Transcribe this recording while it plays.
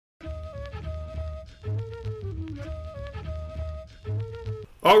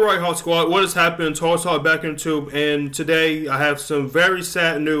Alright, HawkSquad, what has happened? TaurusHawk back in tube, and today I have some very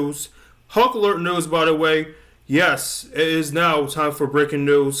sad news. HawkAlert news, by the way. Yes, it is now time for breaking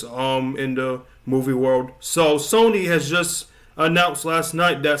news in the movie world. So, Sony has just announced last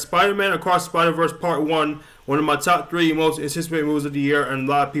night that Spider-Man Across Spider-Verse Part 1, one of my top 3 most anticipated movies of the year and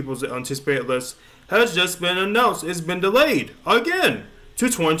a lot of people's anticipated list, has just been announced. It's been delayed again to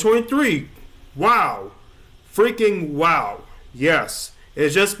 2023. Wow. Freaking wow. Yes.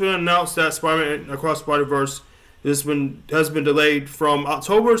 It's just been announced that Spider-Man Across Spider-Verse has been delayed from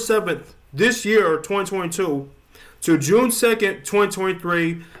October 7th this year, 2022, to June 2nd,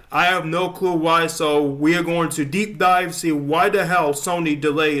 2023. I have no clue why, so we are going to deep dive, see why the hell Sony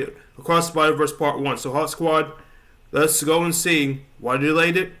delayed Across Spider-Verse Part 1. So, HawkSquad, let's go and see why they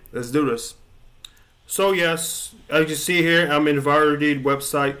delayed it. Let's do this. So, yes, as you can see here, I'm in the Variety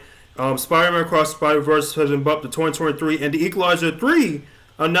website. Spider-Man Across Spider-Verse has been bumped to 2023, and The Equalizer 3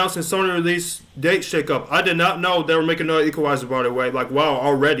 announcing Sony release date shakeup. I did not know they were making another Equalizer, by the way. Like, wow,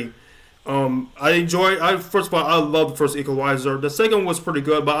 already. First of all, I love the first Equalizer. The second was pretty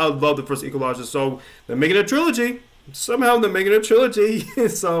good, but I love the first Equalizer. So, they're making a trilogy. Somehow they're making a trilogy.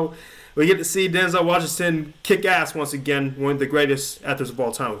 So, we get to see Denzel Washington kick ass once again. One of the greatest actors of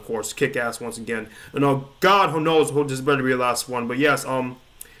all time, of course. Kick ass once again. And God, who knows, this better be the last one. But yes,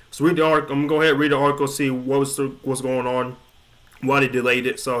 so read the article. I'm going to go ahead and read the article, see what's going on, why they delayed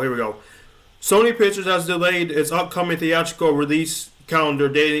it. So here we go. Sony Pictures has delayed its upcoming theatrical release calendar,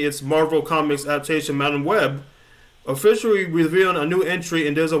 dating its Marvel Comics adaptation Madam Web, officially revealing a new entry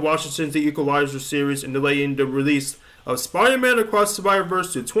in Denzel Washington's The Equalizer series and delaying the release of Spider-Man Across the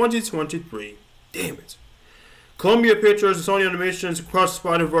Spider-Verse to 2023. Damn it. Columbia Pictures and Sony Animations Across the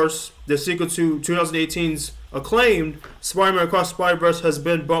Spider-Verse, the sequel to 2018's acclaimed Spider-Man Across the Spider-Verse, has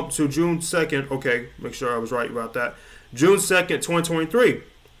been bumped to June 2nd. Okay, make sure I was right about that. June 2nd, 2023.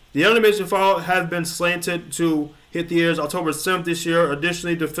 The animation file has been slanted to hit theaters October 7th this year.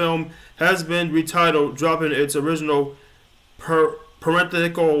 Additionally, the film has been retitled, dropping its original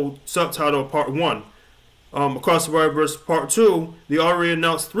parenthetical subtitle Part 1. Across the Spider-Verse Part 2, the already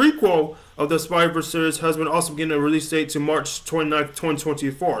announced threequel of the Spider-Verse series, has been also given a release date to March 29th,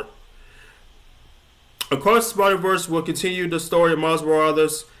 2024. Across the Spider-Verse will continue the story of Miles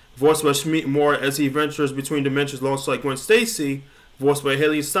Morales, voiced by Schmidt Moore, as he ventures between dimensions alongside Gwen Stacy, voiced by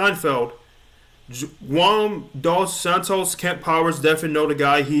Haley Steinfeld. Juan Dos Santos, Kent Powers, definitely know the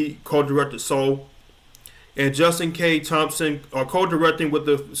guy, he co-directed Soul. And Justin K. Thompson are co-directing with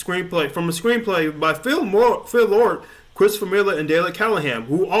the screenplay by Phil Lord, Christopher Miller, and David Callahan,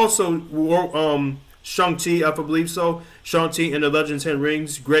 who also wrote Shang-Chi, I believe so. Shang-Chi and the Legend of 10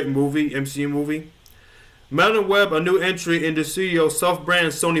 Rings, great movie, MCU movie. Madam Web, a new entry in the studio's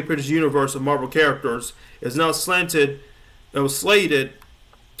self-branded Sony Pictures universe of Marvel characters, is now slated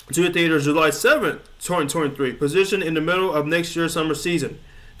to the theaters July 7th, 2023, positioned in the middle of next year's summer season.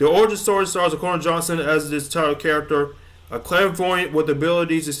 The origin story stars O'Connor Johnson as this title character, a clairvoyant with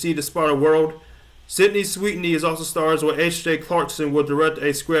abilities to see the spider world. Sydney Sweeney is also stars, where H.J. Clarkson will direct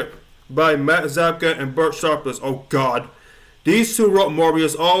a script by Matt Zabka and Burt Sharpless. Oh God. These two wrote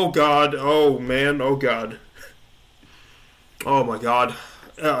Morbius. Oh God. Oh man. Oh God. Oh my God.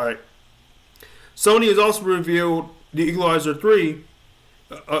 Alright. Sony has also revealed The Equalizer 3.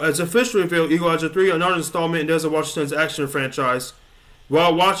 It's officially revealed Equalizer 3, another installment in Denzel Washington's action franchise.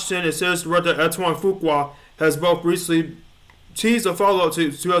 While Washington and series director Antoine Fuqua has both recently teased a follow-up to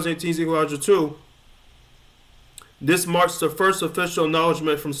 2018's Equalizer 2, this marks the first official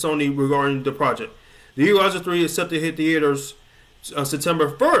acknowledgement from Sony regarding the project. The Equalizer 3 is set to hit theaters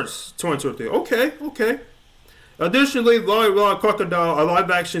September 1st, 2023. Okay. Additionally, Lion Crocodile, a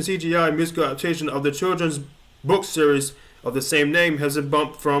live-action CGI musical adaptation of the children's book series of the same name, has been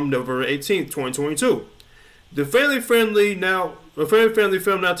bumped from November 18th, 2022. The family-friendly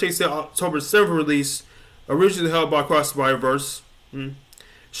film now takes the October 7th release, originally held by Across the Spider-Verse.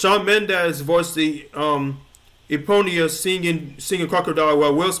 Shawn Mendes voiced the Eponina singing Crocodile,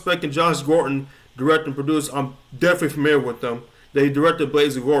 while Will Speck and Josh Gordon direct and produce. I'm definitely familiar with them. They directed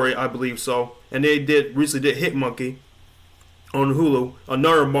Blades of Glory, I believe so, and they recently did Hit Monkey on Hulu,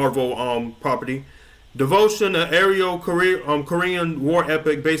 another Marvel property. Devotion, an aerial Korean war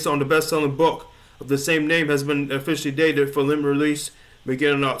epic based on the best-selling book of the same name, has been officially dated for limited release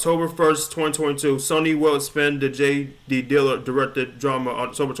beginning on October 1st, 2022. Sony will expand the J.D. Dillard directed drama on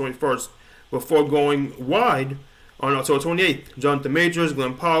October 21st before going wide on October 28th. Jonathan Majors,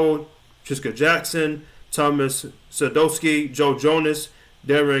 Glenn Powell, Jessica Jackson, Thomas Sadowski, Joe Jonas,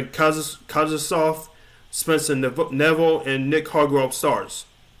 Darren Kazasoff, Spencer Neville, and Nick Hargrove stars.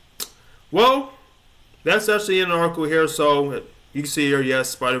 Well, that's actually in an article here, so you can see here, yes,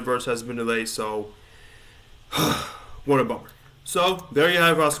 Spider-Verse has been delayed, so what a bummer. So, there you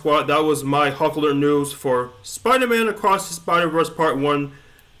have our squad. That was my HawkAlert news for Spider-Man Across the Spider-Verse Part 1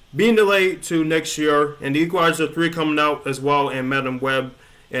 being delayed to next year, and The Equalizer 3 coming out as well, and Madam Web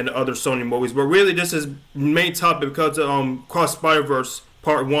and other Sony movies. But really, this is main topic because Across Spider-Verse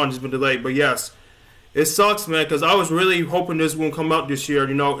Part 1 has been delayed. But yes, it sucks, man, because I was really hoping this wouldn't come out this year.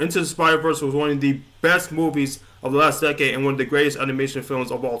 You know, Into the Spider-Verse was one of the best movies of the last decade and one of the greatest animation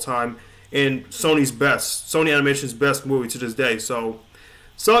films of all time, and Sony Animation's best movie to this day. So,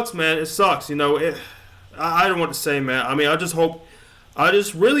 sucks, man. It sucks. You know, I don't want to say, man. I mean, I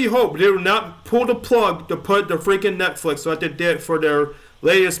just really hope they will not pull the plug to put the freaking Netflix like they did for their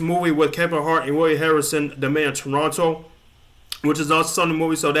latest movie with Kevin Hart and Woody Harrelson, The Man in Toronto, which is also Sony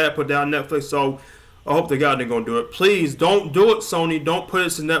movie, so that put down Netflix. So I hope to God they're gonna do it. Please don't do it, Sony. Don't put it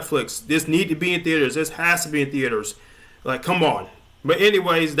to Netflix. This need to be in theaters. This has to be in theaters. Like, come on. But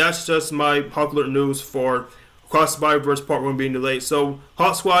anyways, that's just my popular news for Across the Spider-Verse Part 1 being delayed. So,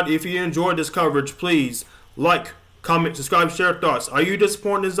 HawkSquad, if you enjoyed this coverage, please like, comment, subscribe, share thoughts. Are you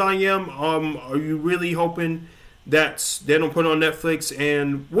disappointed as I am? Are you really hoping that they don't put it on Netflix?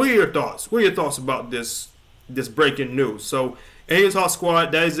 And what are your thoughts? What are your thoughts about this breaking news? So, anyways,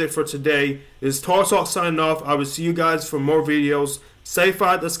 HawkSquad, that is it for today. This is TaurusHawk signing off. I will see you guys for more videos. Stay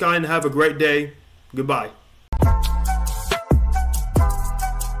fly at the sky and have a great day. Goodbye.